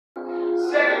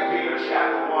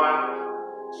chapter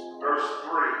 1, verse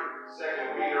 3. 2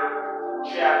 Peter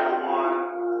chapter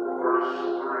 1, verse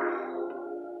 3.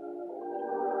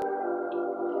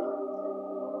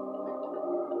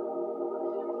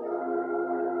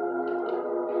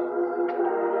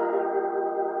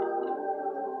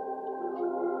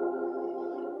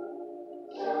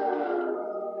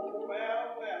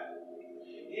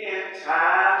 In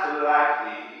times like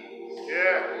these,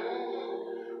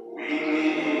 we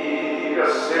need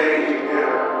a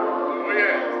Savior.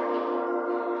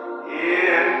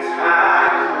 In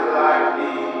times like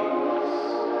these,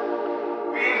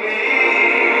 we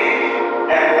need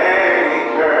an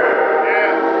anchor.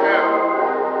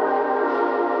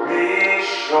 Be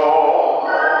sure,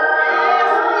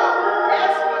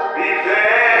 be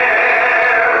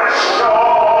very sure.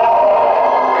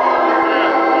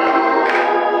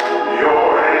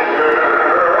 Your anchor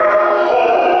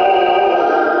holds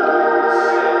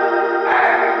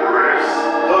and grips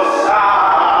the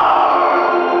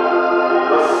solid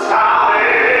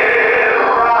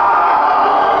rock.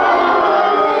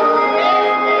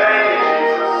 Thank you,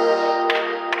 Jesus.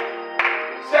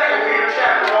 2 Peter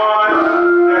chapter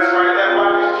 1, that's right, that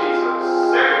one is Jesus.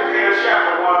 2 Peter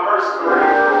chapter 1, verse 3.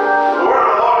 The word of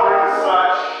the Lord reads as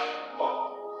such: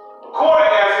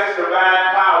 according as his divine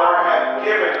power hath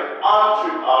given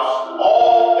unto us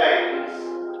all things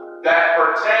that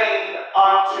pertain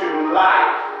unto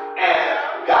life and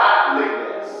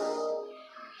godliness,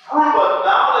 through the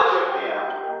knowledge of him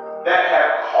that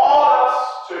hath called us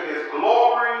to his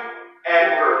glory and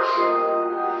virtue.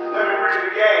 Let me read it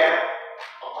again.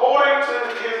 According to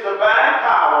his divine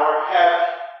power hath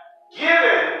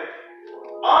given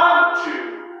unto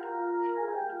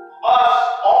us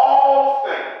all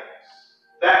things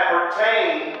that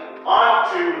pertain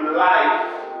unto life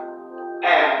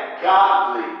and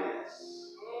godliness,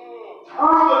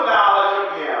 through the knowledge of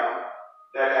him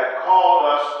that hath called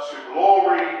us to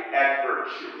glory and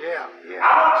virtue. I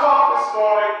want to talk this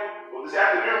morning, or this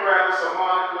afternoon rather,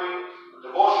 symbolically,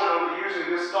 devotionally, using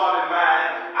this thought in mind.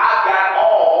 I've got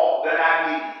all that I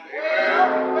need.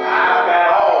 I've got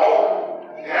all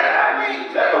that I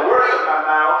need. Let the words of my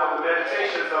mouth and the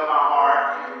meditations of my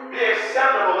heart be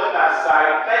acceptable in thy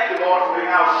sight. Thank you, Lord, for being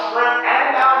our strength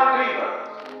and our redeemer.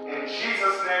 In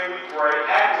Jesus' name we pray.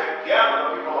 And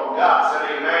together the people of God said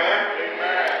amen.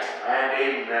 Amen. And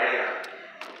amen.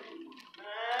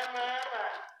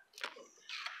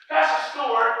 Pastor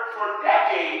Stewart, for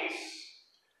decades,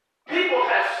 people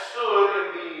have stood in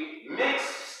the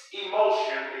mixed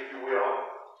emotion, if you will,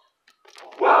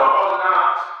 whether or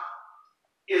not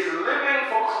is living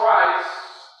for Christ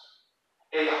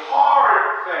a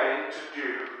hard thing to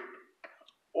do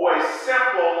or a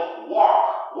simple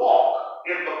walk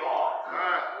in the park.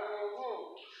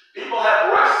 People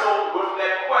have wrestled with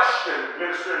that question,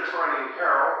 Minister in Training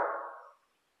Harold.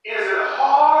 Is it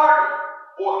hard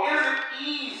or is it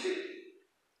easy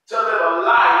to live a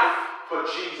life for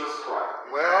Jesus Christ?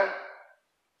 Well,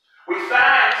 we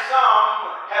find some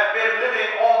have been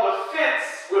living on the fence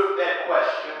with that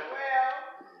question.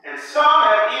 And some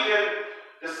have even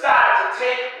decided to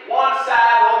take one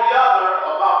side or the other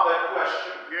about that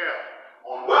question.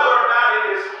 On whether or not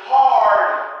it is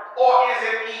hard or is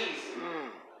it easy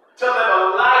to live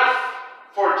a life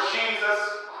for Jesus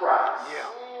Christ.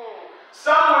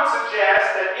 Some would suggest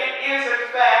that it is in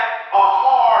fact a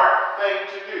hard thing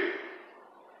to do.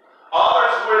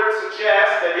 Others would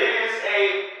suggest that it is a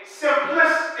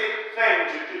simplistic thing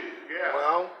to do.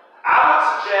 well, I would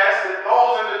suggest that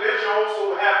those individuals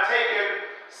who have taken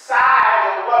sides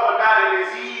on whether or not it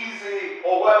is easy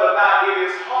or whether or not it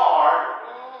is hard,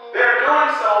 they're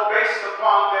doing so based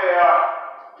upon their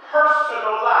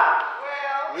personal life.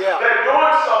 They're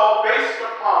doing so based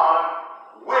upon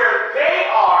where they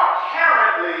are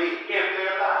currently in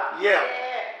their life.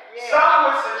 Some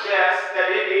would suggest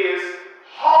that it is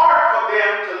hard for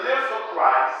them to live for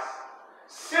Christ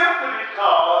simply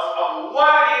because of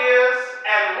what it is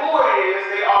and who it is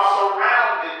they are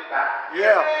surrounded by.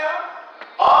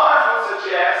 Others would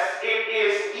suggest it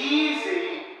is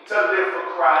easy to live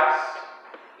for Christ,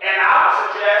 and I would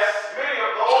suggest many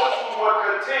of those who would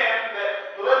contend that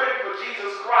living for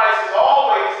Jesus Christ is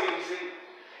always easy.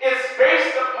 It's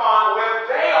based upon where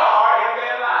they are in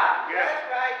their life.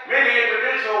 Many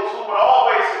individuals who would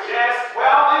always suggest,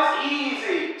 well, it's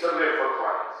easy to live for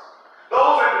Christ.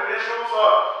 Those individuals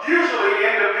are usually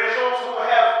individuals who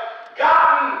have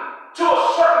gotten to a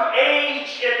certain age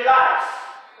in life.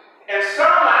 And some,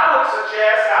 I would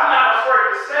suggest, I'm not afraid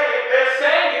to say it, they're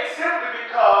saying it simply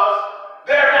because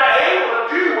they're not able to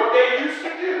do what they used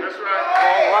to do. that's right.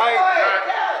 All right.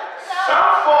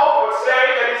 Some folk would say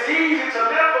that it's easy to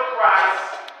live for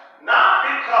Christ, not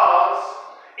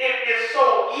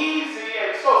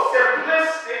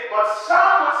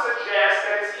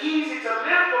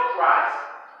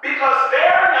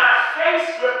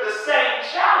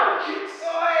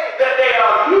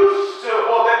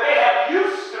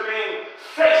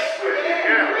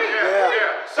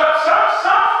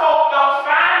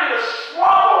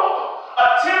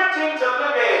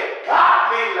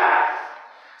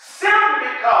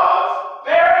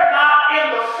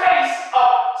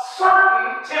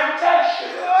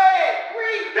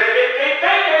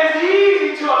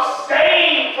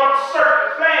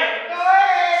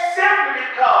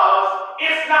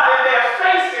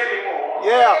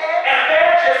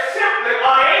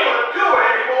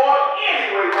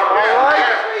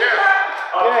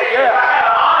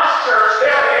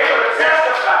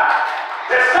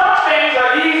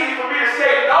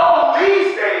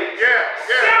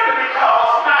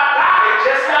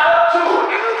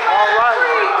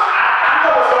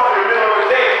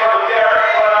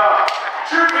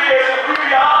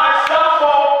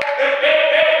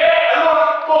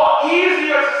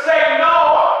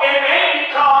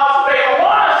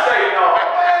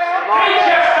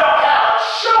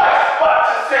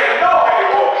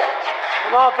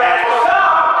on, And for Pastor.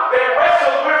 some, they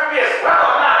wrestle with this, whether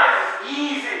or not it's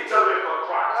easy to live for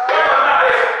Christ, whether or not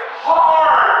it's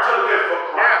hard to live for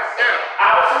Christ. I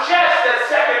would suggest that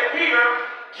 2 Peter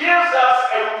gives us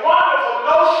a wonderful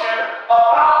notion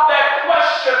about that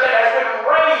question that has been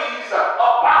raised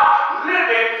about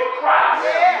living for Christ.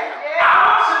 I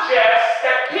would suggest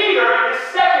that Peter, in his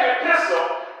second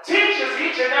epistle, teaches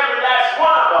each and every last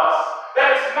one of us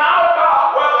that it's not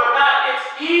about whether or not it's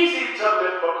easy to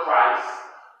live for Christ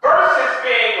versus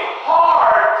being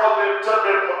hard to live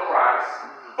for Christ,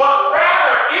 but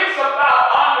rather it's about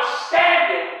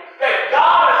understanding that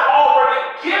God has already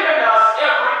given us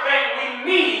everything we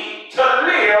need to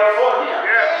live for Him.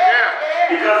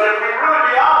 Because if we really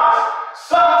be honest,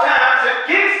 sometimes it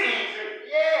gets easy,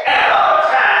 and other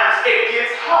times it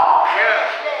gets hard.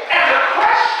 And the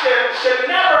question should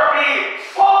never be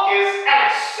focused and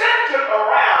centered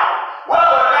around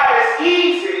whether or not it's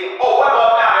easy or whether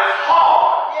or not it's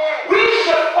hard. We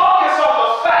should focus on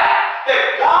the fact that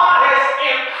God has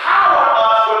empowered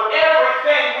us with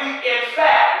everything we in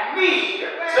fact need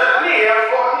to live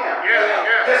for Him.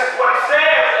 This is what He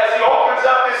says as He opens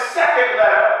up this second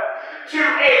letter to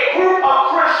a group of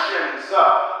Christians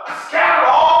scattered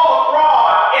all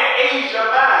abroad in Asia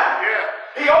Minor.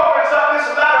 He opens up this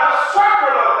letter, a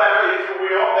circular letter, if you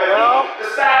will, that he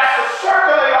decides to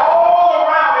circulate all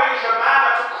around Asia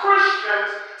Minor to Christians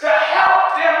to help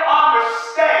them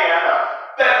understand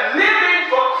that living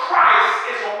for Christ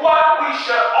is what we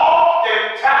should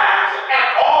oftentimes and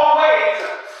always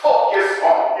focus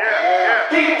on.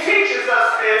 He teaches us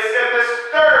this in this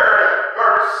third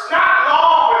verse, not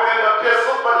long within the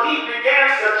epistle, but he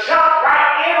begins to jump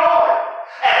right in on it.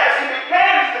 And as he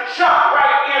begins to jump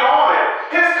right in on it,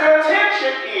 his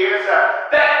contention is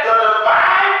that the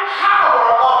divine power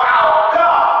of our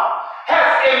God has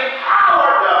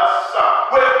empowered us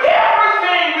with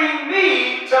everything we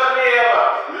need to live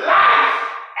life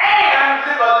and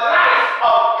live a life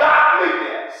of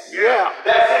godliness.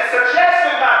 That's his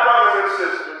suggestion, my brothers and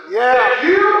sisters, that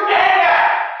you and I,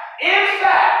 in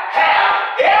fact, have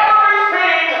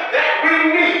everything that we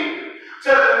need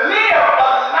to live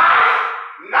a life,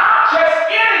 not just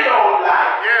any old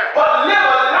life, but live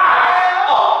a life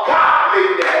of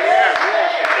godliness.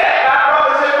 And that, my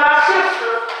brothers and my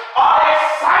sisters, ought to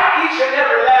excite each and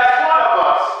every last one of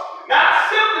us, not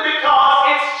simply because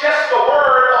it's just the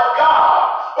word of God,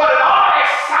 but it ought to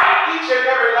excite each and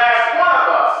every last one of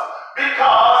us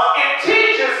because it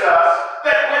teaches us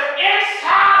that within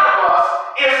inside of us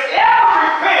is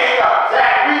everything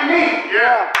that we need.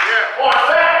 For in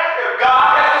fact, if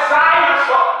God has desired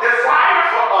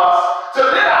for us to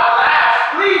live our lives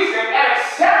pleasing and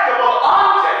acceptable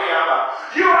unto Him,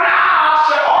 you and I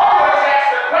should always ask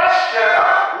the question,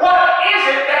 what is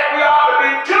it that we ought to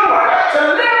be doing to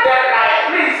live that life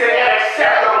pleasing and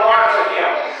acceptable unto Him?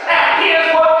 And here's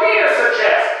what Peter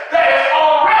suggests, that is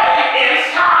already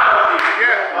inside of you.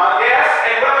 Yes,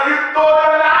 and whether you thought it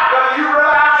or not, whether you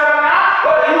realize it or not,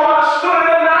 whether you understood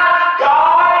it or not,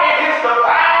 God in His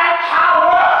divine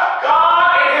power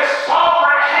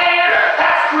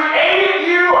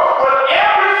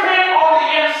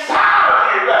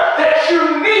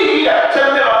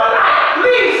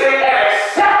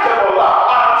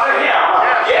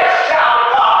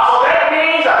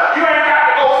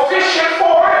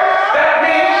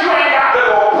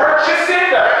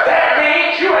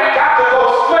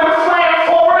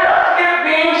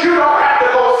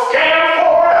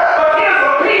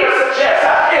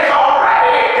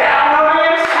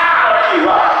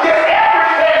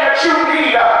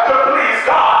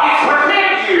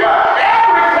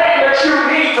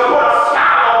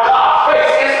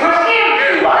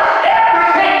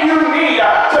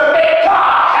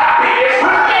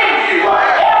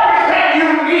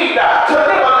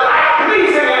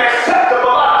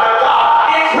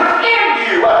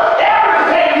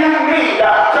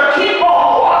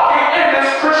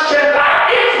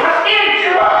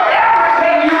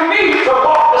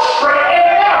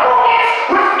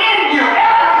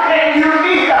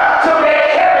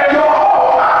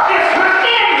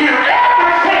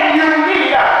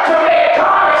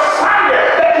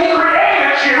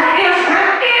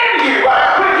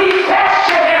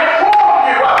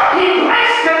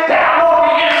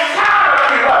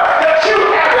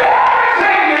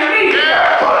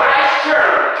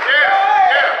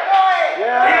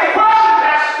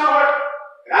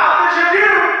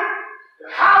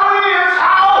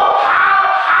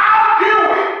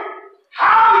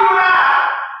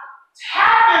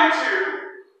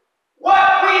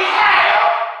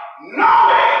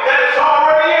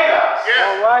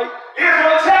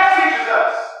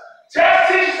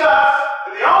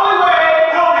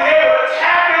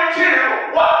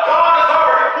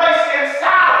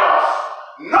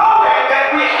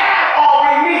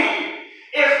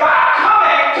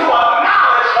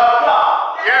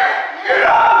In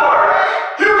other words,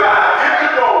 you gotta get to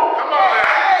know him. Come on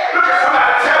now. Look at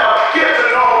somebody, tell them, get to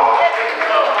know him.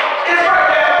 It's right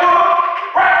there in the book,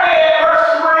 right there in verse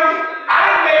 3. I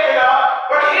didn't make it up,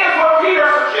 but here's what Peter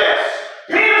suggests.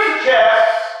 Peter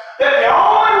suggests that the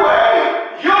only way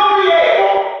you'll be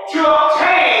able to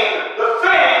obtain the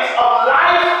things of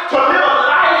life, to live a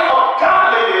life of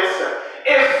godliness,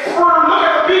 is through, look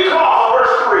at the B clause of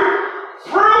verse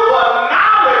 3, through the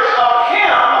knowledge of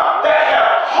him that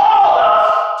hath called us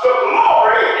to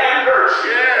glory and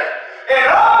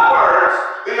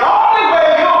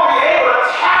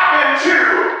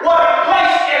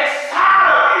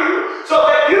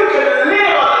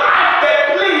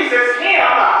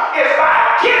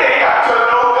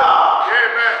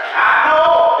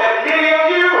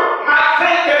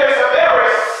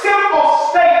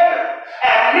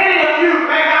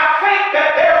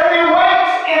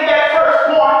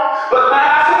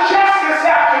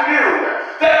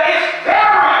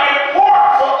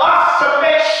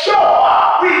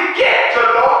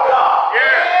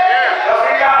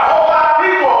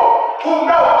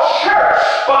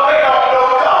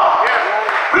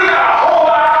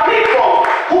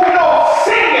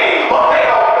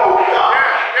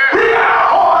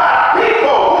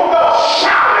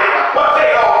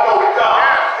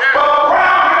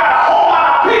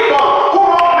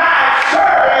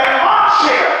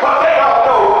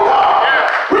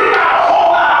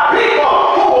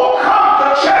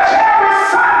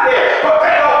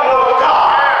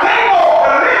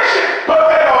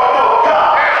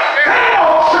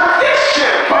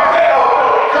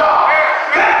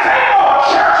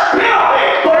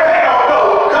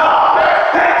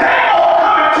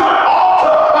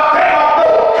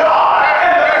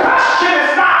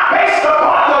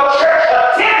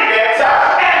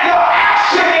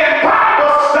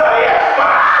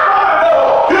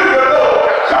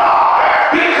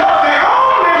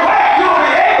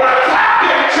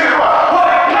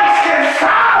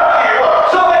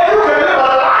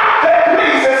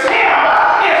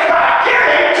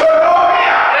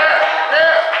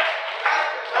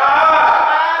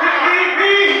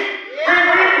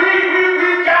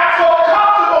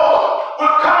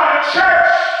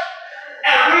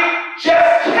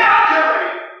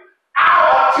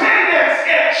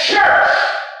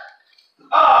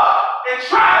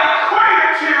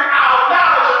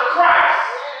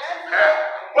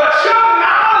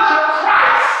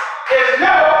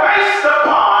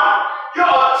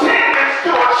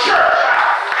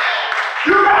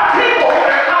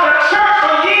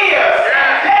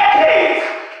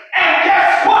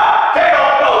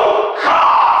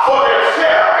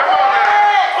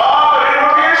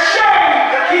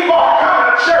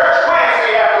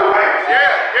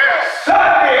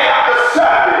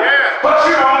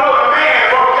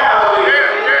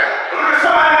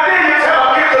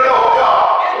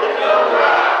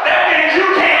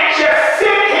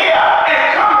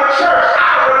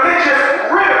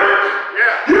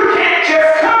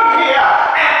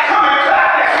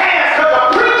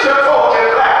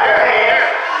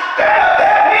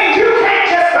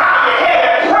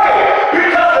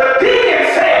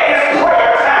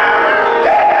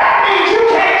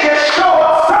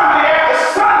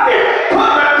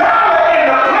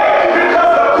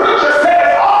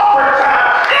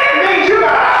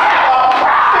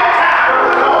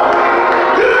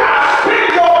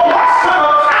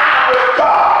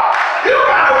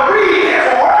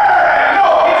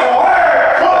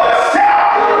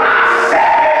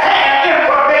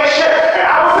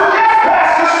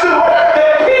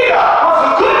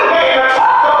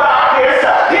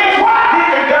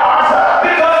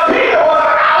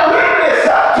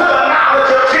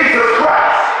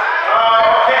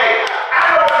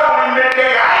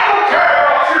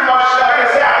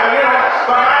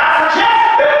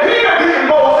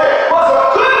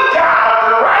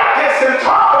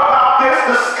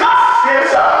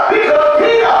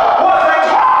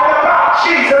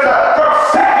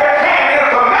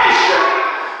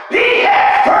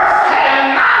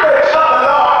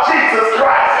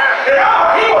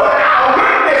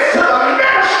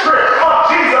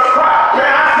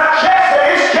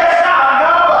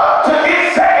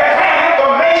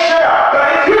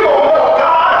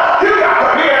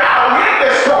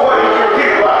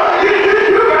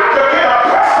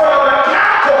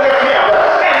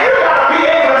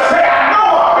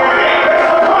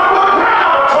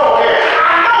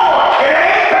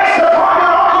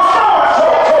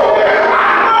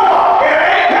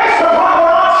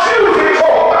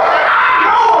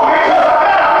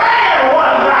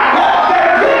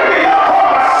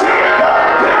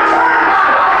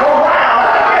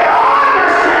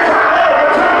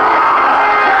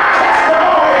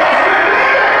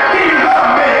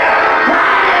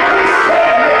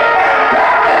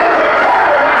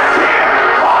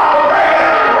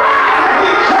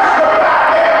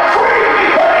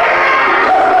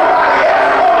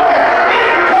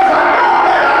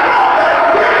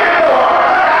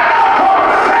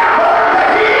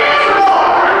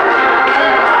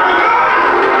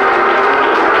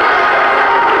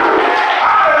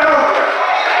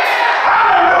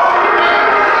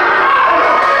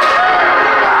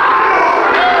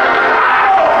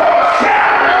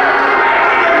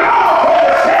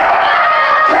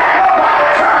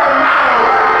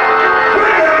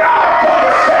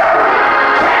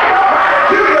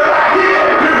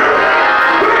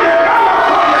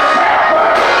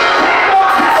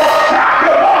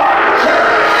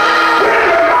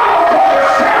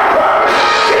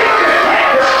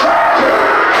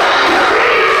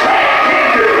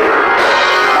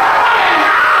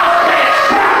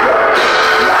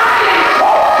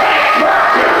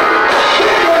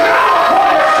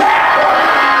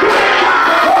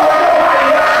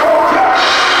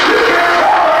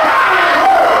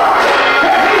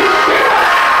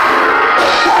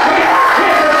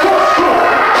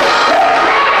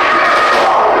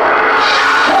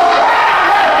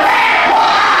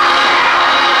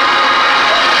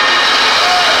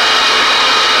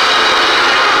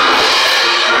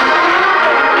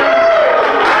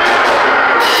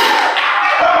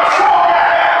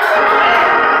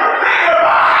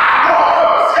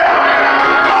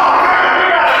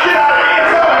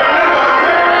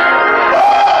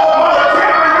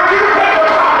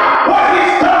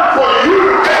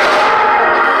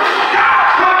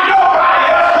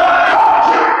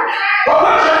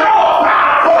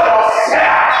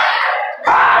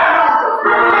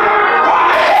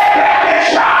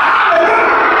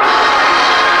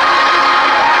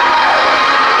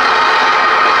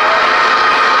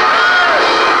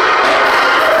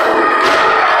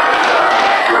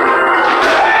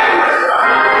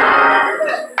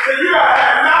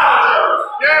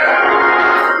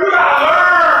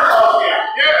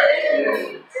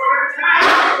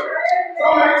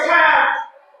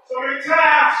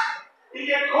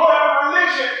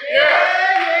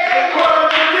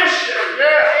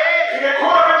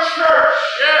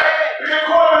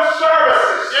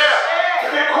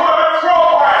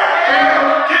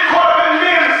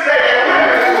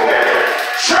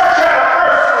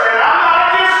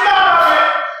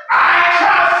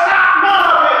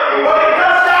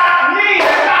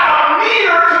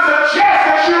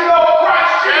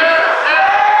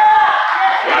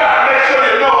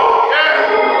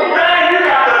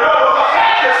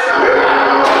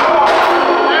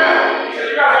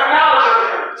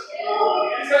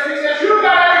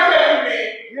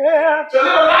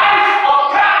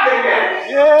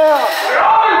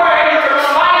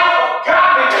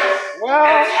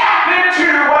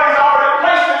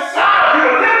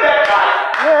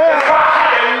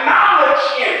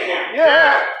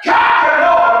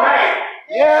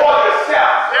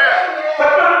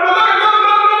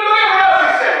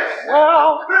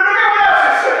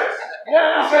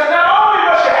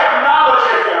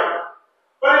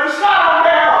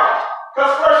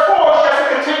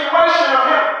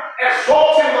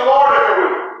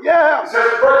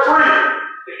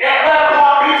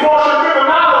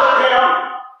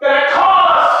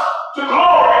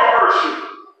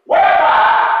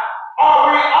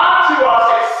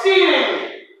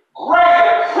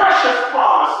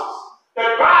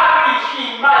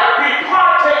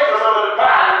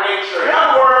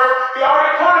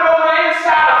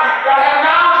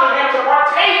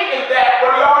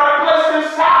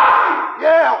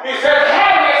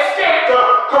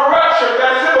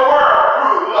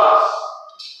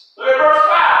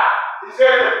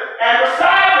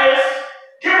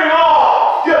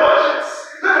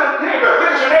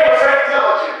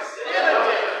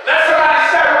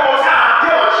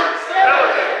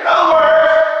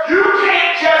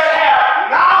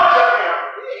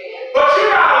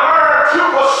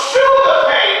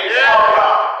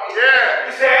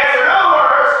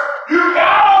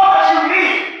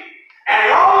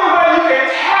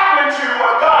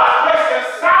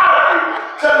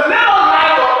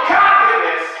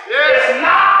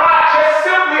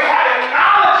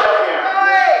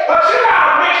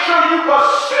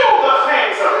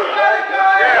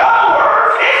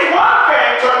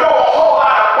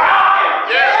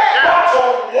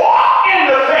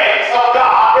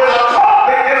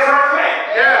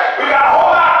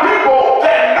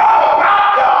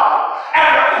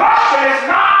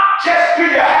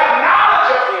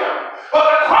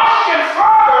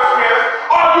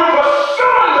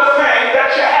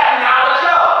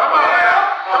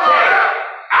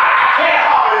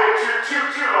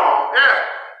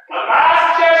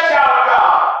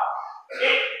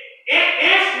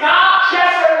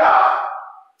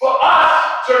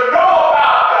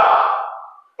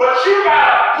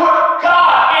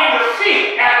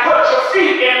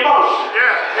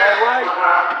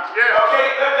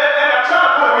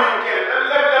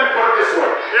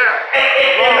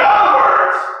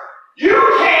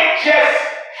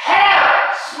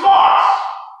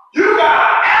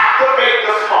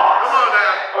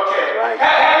right.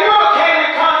 Have you ever came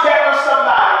in contact with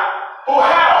somebody who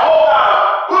had a whole lot of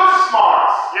good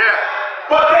smarts,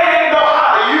 but they didn't know how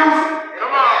to use it?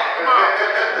 Come on.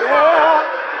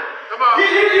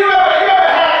 You ever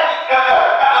had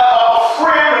a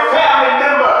friend, a family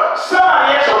member,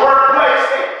 somebody at your workplace,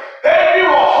 they knew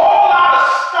a whole lot of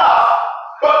stuff,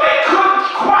 but they couldn't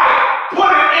quite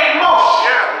put it in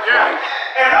motion?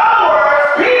 In other words,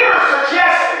 Peter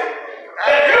suggested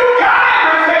that you got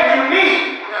everything you need,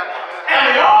 and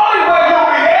the only way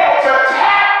you'll be able to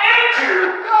tap into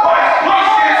what is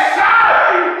placed inside of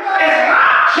you is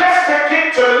not just to get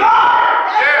to know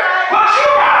him, but you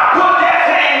gotta put that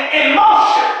thing in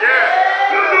motion.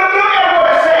 Look at what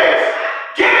it says.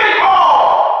 Give it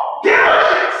all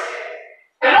diligence.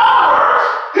 In other words,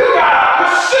 you gotta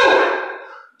pursue it.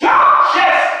 Don't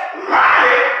just write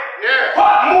it,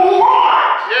 but move on.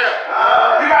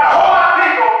 You got a whole lot of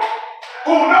people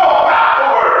who know about the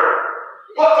word,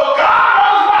 but